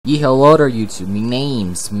Hello there YouTube, me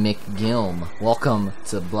name's Mcgilm. Welcome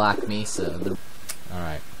to Black Mesa.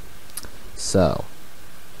 Alright. So,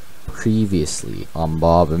 previously on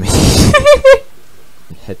Bob and me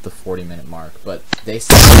hit the 40-minute mark, but they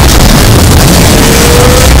said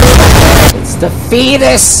it's the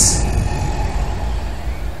fetus!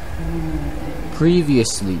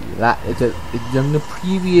 Previously, in the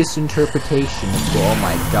previous interpretation, oh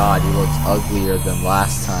my god, he looks uglier than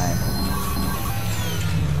last time.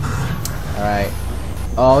 Alright.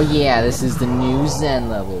 Oh yeah, this is the new Zen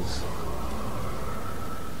levels.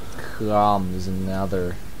 There's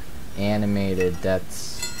another animated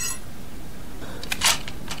that's...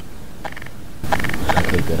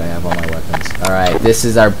 Okay, good, I have all my weapons. Alright, this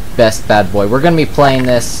is our best bad boy. We're gonna be playing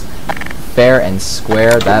this fair and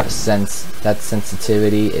square. That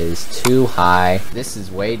sensitivity is too high. This is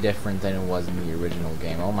way different than it was in the original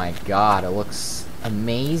game. Oh my god, it looks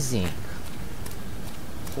amazing.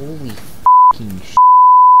 Holy shit.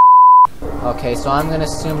 Okay, so I'm gonna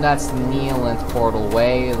assume that's the Neolith portal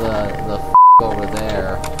way the over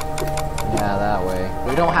there. Yeah, that way.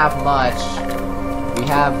 We don't have much. We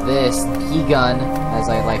have this P-gun, as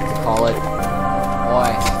I like to call it.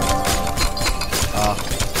 Boy. Oh.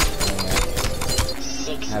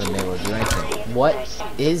 I haven't been able to do anything. What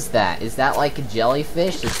is that? Is that like a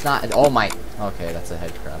jellyfish? It's not. Oh my. Okay, that's a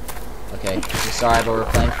head crab. Okay, I'm sorry, but we're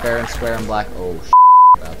playing fair and square and black. Oh,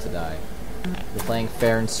 about to die. We're playing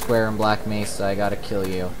fair and square in Black Mesa. I gotta kill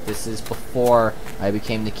you. This is before I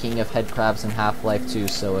became the king of head crabs in Half-Life 2,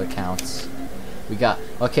 so it counts.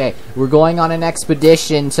 Okay, we're going on an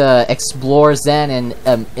expedition to explore Zen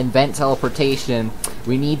and invent teleportation.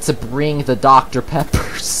 We need to bring the Dr.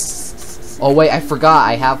 Peppers. Oh wait, I forgot.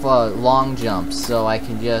 I have a long jump, so I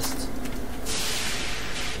can just...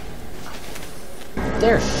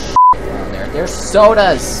 There's down there. There's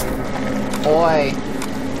sodas! Boy.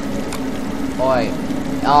 Boy.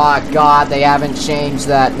 Oh god, they haven't changed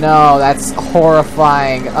that. No, that's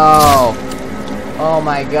horrifying. Oh. Oh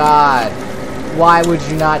my god. Why would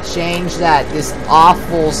you not change that? This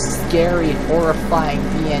awful, scary, horrifying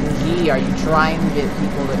PNG. Are you trying to get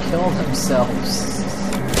people to kill themselves?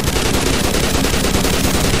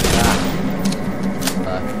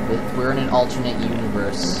 We're in an alternate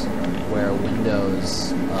universe where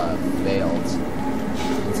Windows failed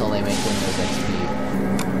until they make Windows XP.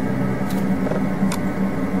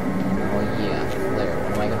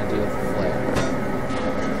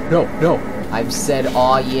 No, no. I've said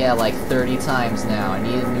 "aw yeah" like 30 times now. I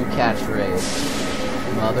need a new catchphrase.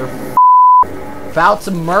 Mother. About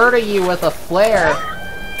to murder you with a flare.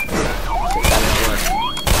 That didn't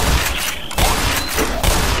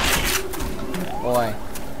work. Boy.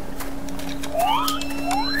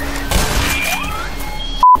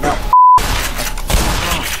 No.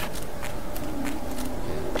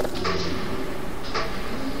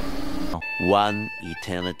 One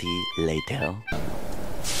eternity later.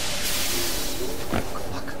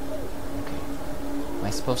 Am I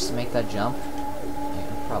supposed to make that jump? I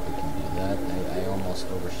probably can do that. I almost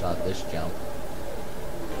overshot this jump.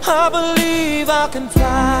 I believe I can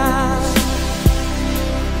fly.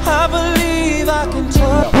 I believe I can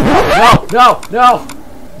jump. No!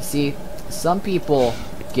 You see, some people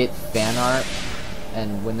get fan art,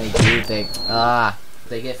 and when they do, they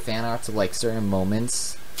get fan arts of like certain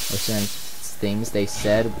moments or certain things they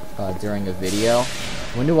said during a video.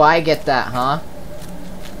 When do I get that, huh?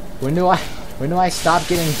 When do I stop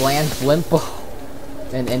getting Bland Blimpo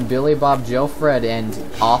and Billy Bob Joe Fred and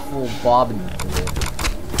Awful Bob?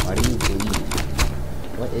 Why do you bleed?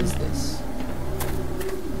 What is this?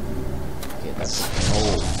 Okay, that's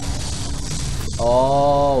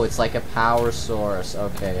oh, it's like a power source.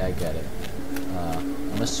 Okay, I get it.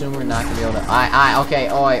 I'm assuming we're not gonna be able to.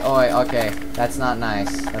 Okay, okay. That's not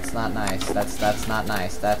nice. That's not nice. That's not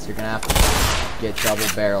nice. You're gonna have to get double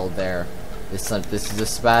barreled there. This is a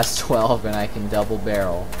Spaz 12 and I can double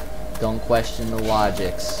barrel. Don't question the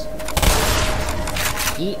logics.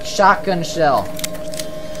 Eat shotgun shell.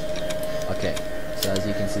 Okay, so as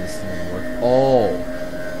you can see, this is gonna work.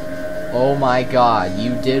 Oh my god,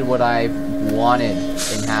 you did what I wanted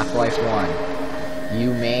in Half-Life 1.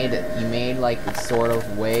 You made like a sort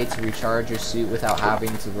of way to recharge your suit without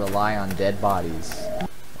having to rely on dead bodies.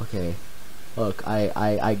 Okay, look,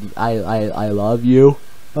 I love you.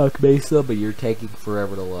 Black Mesa, but you're taking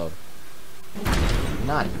forever to load.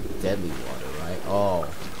 Not deadly water, right? Oh.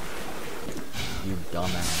 You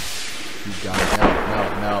dumbass. You dumbass.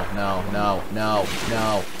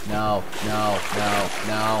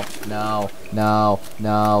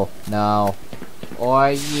 No. Oh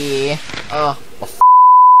yeah. Oh.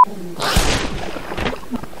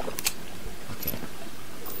 Okay.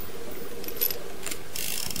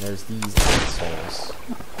 there's these assholes.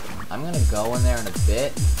 I'm gonna go in there in a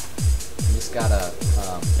bit. I just gotta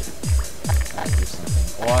do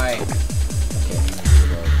something. Oi! Okay, I'm gonna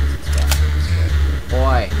reload because it's faster this way.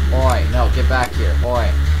 Oi! Oi! No, get back here. Oi!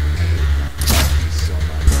 So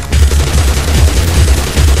much.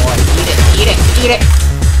 Oi! Eat it! Eat it! Eat it!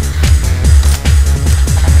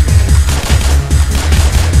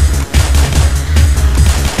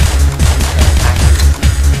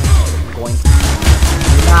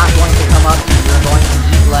 You're not going to come up here. You're going to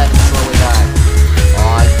eat lead and slowly die.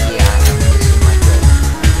 Oh yeah, I'm missing my goal.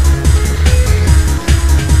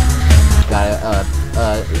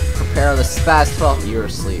 Gotta prepare the spaz 12. You're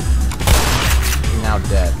asleep. You're now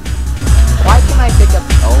dead. Why can I pick up?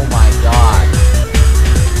 Oh my god.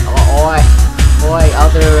 Oh, oi, oi,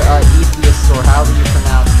 other atheists or however you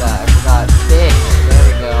pronounce that. I forgot. Fish. There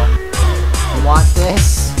we go. You want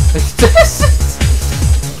this? This.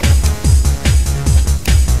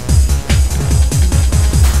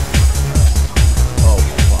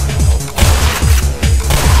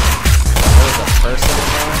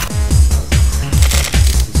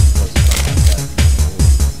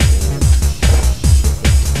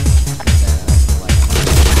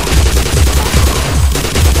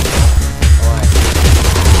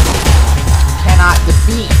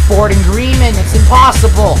 Fordon greeman, it's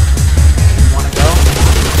impossible! You wanna go?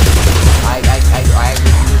 I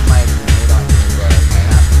would use my grenade on you, but I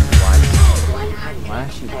have to watch. Why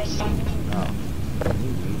don't you... Oh. Can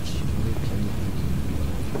you reach? You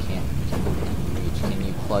can't. Can you reach? Can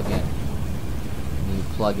you plug in? Can you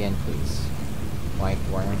plug in, please? Why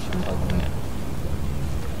aren't you plugging in?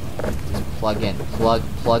 Just plug in. Plug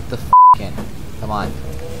the f*** in. Come on.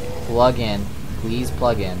 Plug in. Please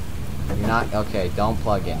plug in. You're not okay. Don't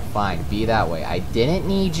plug in. Fine. Be that way. I didn't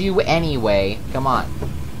need you anyway. Come on.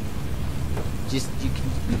 Just you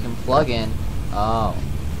can plug in. Oh.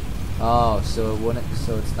 Oh. So it wouldn't.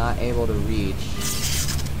 So it's not able to reach.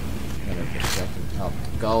 Oh,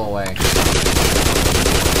 go away.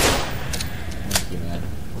 Thank you, man.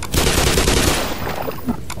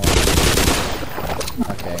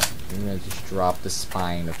 Okay. I'm gonna just drop the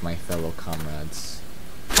spine of my fellow comrades.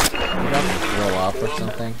 You have to throw up or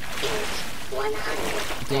something?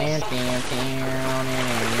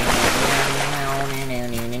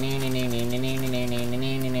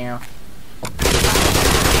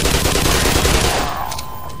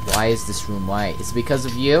 Why is this room white? It's because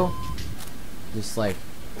of you? Just like,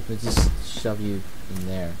 let's just shove you in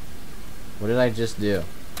there. What did I just do?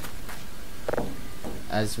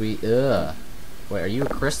 As we, Wait, are you a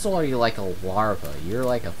crystal or are you like a larva? You're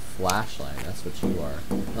like a flashlight. That's what you are.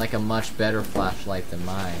 Like a much better flashlight than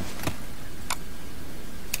mine.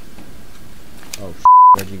 Oh,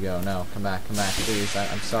 where'd you go? No, come back, please.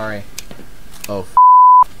 I'm sorry. Oh,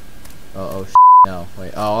 oh, no.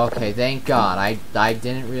 Wait. Oh, okay. Thank God. I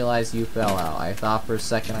didn't realize you fell out. I thought for a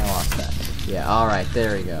second I lost that. Yeah. All right.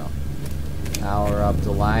 There we go. Power up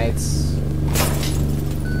the lights.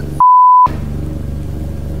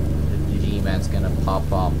 Man's gonna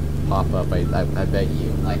pop up. I bet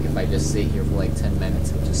you. Like if I just sit here for like 10 minutes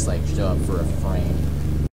and just like show up for a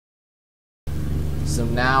frame. So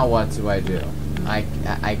now what do I do?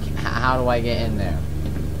 How do I get in there?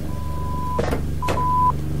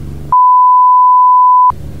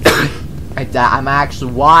 I'm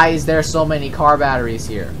actually. Why is there so many car batteries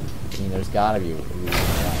here? I mean, there's gotta be.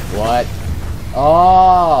 What?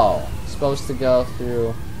 Oh, supposed to go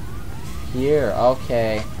through here.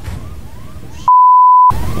 Okay.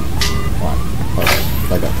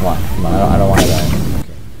 Come on. I don't want to die.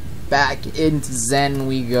 Okay. Back into Zen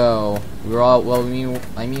we go. We're all well.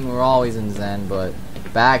 I mean, we're always in Zen, but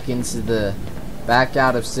back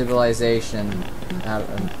out of civilization, out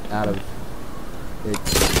of it.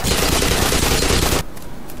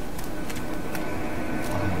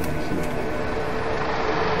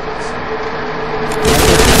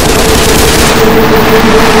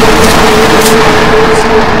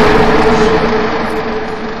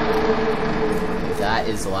 That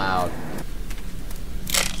is loud.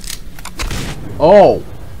 Oh!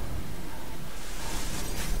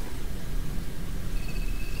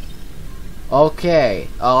 Okay,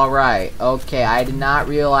 alright, okay, I did not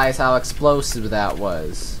realize how explosive that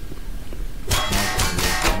was.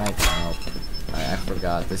 I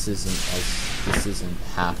forgot, this isn't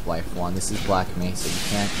Half-Life 1, this is Black Mesa.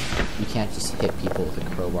 You can't just hit people with a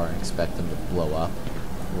crowbar and expect them to blow up.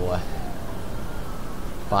 What?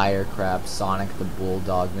 Firecrab, Sonic the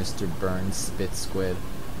Bulldog, Mr. Burns, Spit Squid.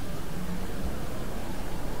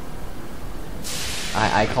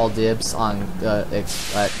 I call dibs on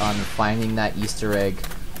finding that Easter egg.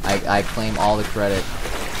 I claim all the credit.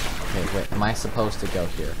 Okay, wait, am I supposed to go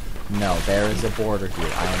here? No, there is a border here.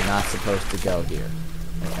 I am not supposed to go here.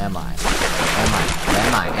 Or am I?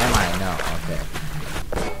 Am I? No, okay.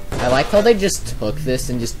 I like how they just took this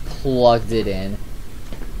and just plugged it in.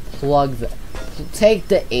 Take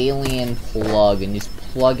the alien plug and just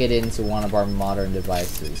plug it into one of our modern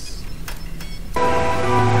devices.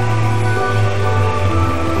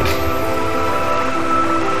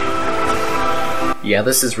 Yeah,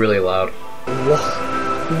 this is really loud.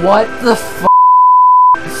 What the f?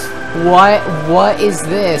 What is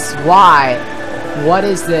this? Why? What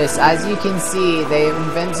is this? As you can see, they've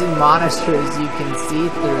invented monitors you can see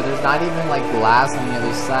through. There's not even like glass on the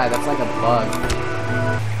other side. That's like a bug.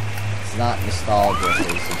 It's not nostalgia,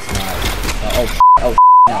 it's not. Oh,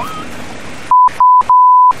 no.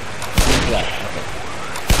 Yeah, okay.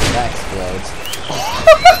 That explodes.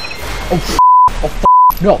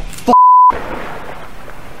 No,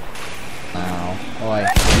 Ow. Oi,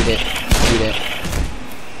 eat it.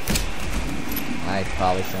 I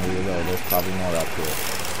probably shouldn't reload. There's probably more up here.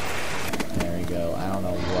 There we go. I don't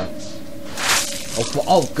know what.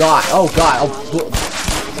 Oh god.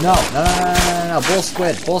 No.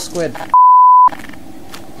 Bull squid.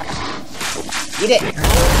 Eat it.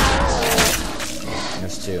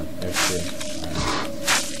 There's two.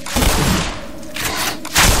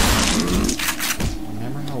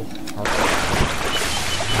 Remember how okay.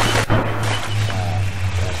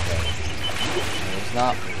 There's no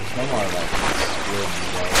more like squid.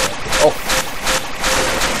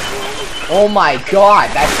 Oh my god,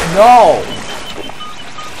 that's no!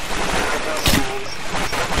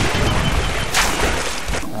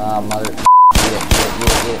 Mother. Eat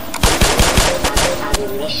it.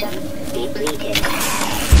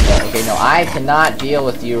 Okay, no, I cannot deal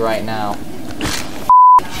with you right now.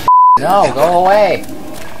 No, go away!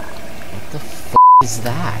 What the f is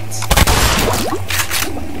that?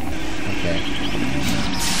 Okay.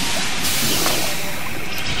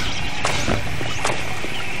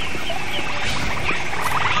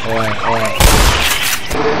 Oi.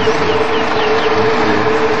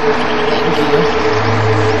 Thank you.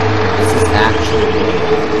 This is actually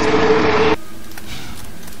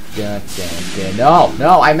good.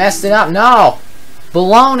 No, I messed it up. No!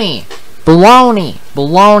 Baloney,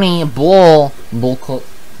 bull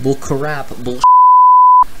crap,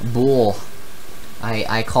 bull.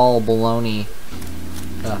 I call baloney.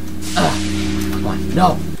 Come on,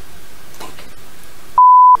 no.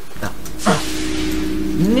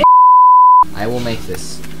 I will make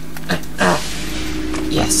this.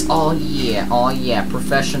 Yes, oh yeah,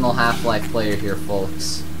 professional Half-Life player here,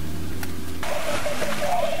 folks.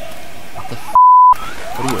 What the f?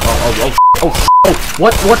 What are you?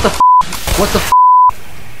 What the f? What the f?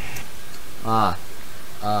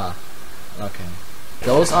 Okay.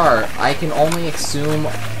 Those are, I can only assume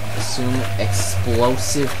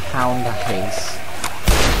explosive hound haste.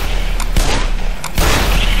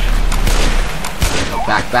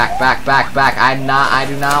 Back. I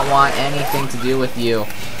do not want anything to do with you.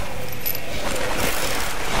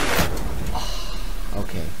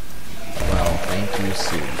 Okay. Well, thank you,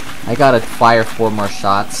 Sue. I gotta fire 4 more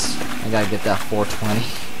shots. I gotta get that 420.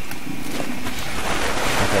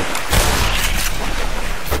 Okay.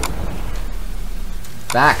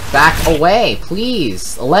 Back away,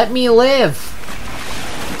 please. Let me live.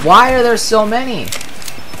 Why are there so many?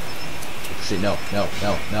 Shit, no.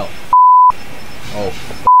 Oh.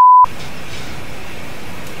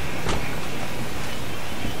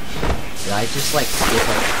 Did I just like skip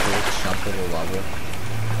like a full chunk of the level?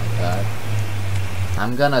 Like that?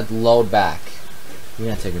 I'm gonna load back. You're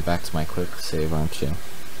gonna take it back to my quick save, aren't you?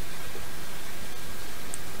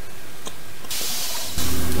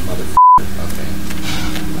 Motherfucker. Okay.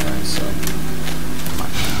 Alright, so. Come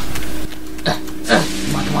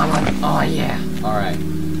on. Oh yeah. Alright.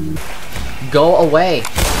 Go away.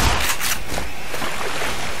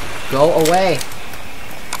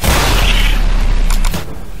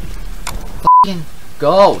 Fucking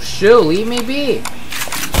go. Shoo, leave me be.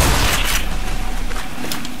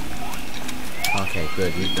 Okay,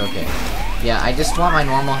 good. Okay. Yeah, I just want my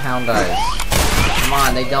normal hound eyes. Come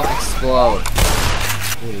on, they don't explode.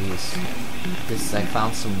 Please. I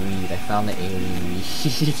found some weed. I found the alien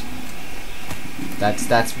weed.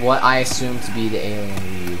 That's what I assume to be the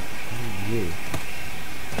alien weed.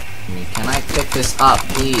 Can I pick this up,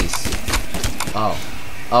 please? Oh.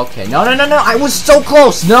 Okay. No. I was so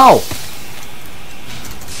close. No.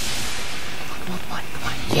 Come on.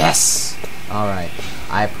 Yes. All right.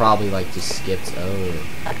 I probably like just skipped. Oh.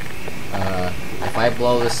 If I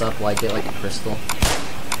blow this up, will I get like a crystal?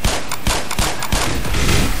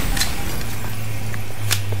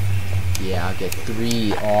 Yeah, I'll get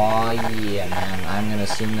 3. Aw, yeah, man. I'm gonna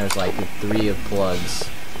assume there's like 3 of plugs.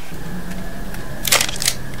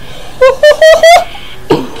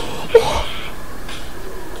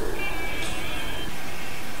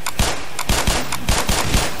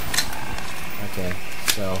 Okay,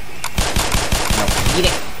 so... No, eat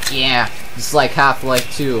it! Yeah! Just like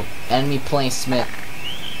Half-Life 2. Enemy placement.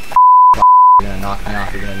 You're gonna knock me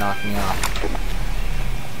off, you're gonna knock me off.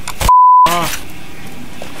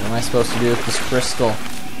 What am I supposed to do with this crystal?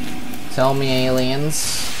 Tell me,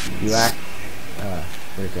 aliens. You act... here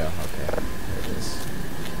we go. Okay, there it is.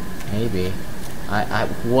 Maybe.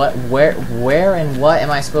 Where and what am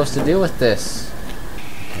I supposed to do with this?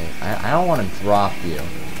 Okay, I don't want to drop you.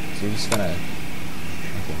 So you're just gonna...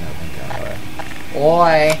 Okay, no, thank God. Alright.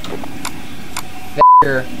 Oi!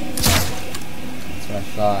 F***er. That's what I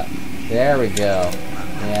thought. There we go.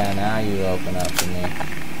 Yeah, now you open up for me.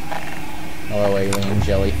 Hello, alien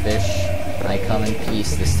jellyfish. I come in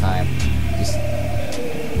peace this time. Just...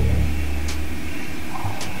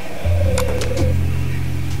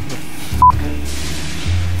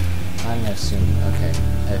 I'm gonna assume... Okay.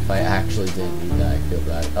 If I actually didn't do that, I feel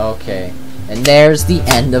bad. Okay. And there's the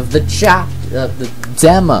end of the the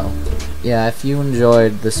demo. Yeah, if you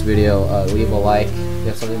enjoyed this video, leave a like. If you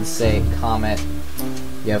have something to say, comment.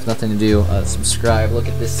 If you have nothing to do, subscribe. Look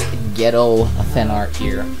at this ghetto fan art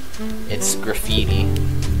here. It's graffiti.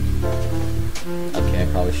 Okay, I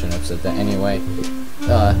probably shouldn't have said that anyway.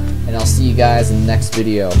 And I'll see you guys in the next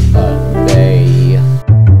video. Bye.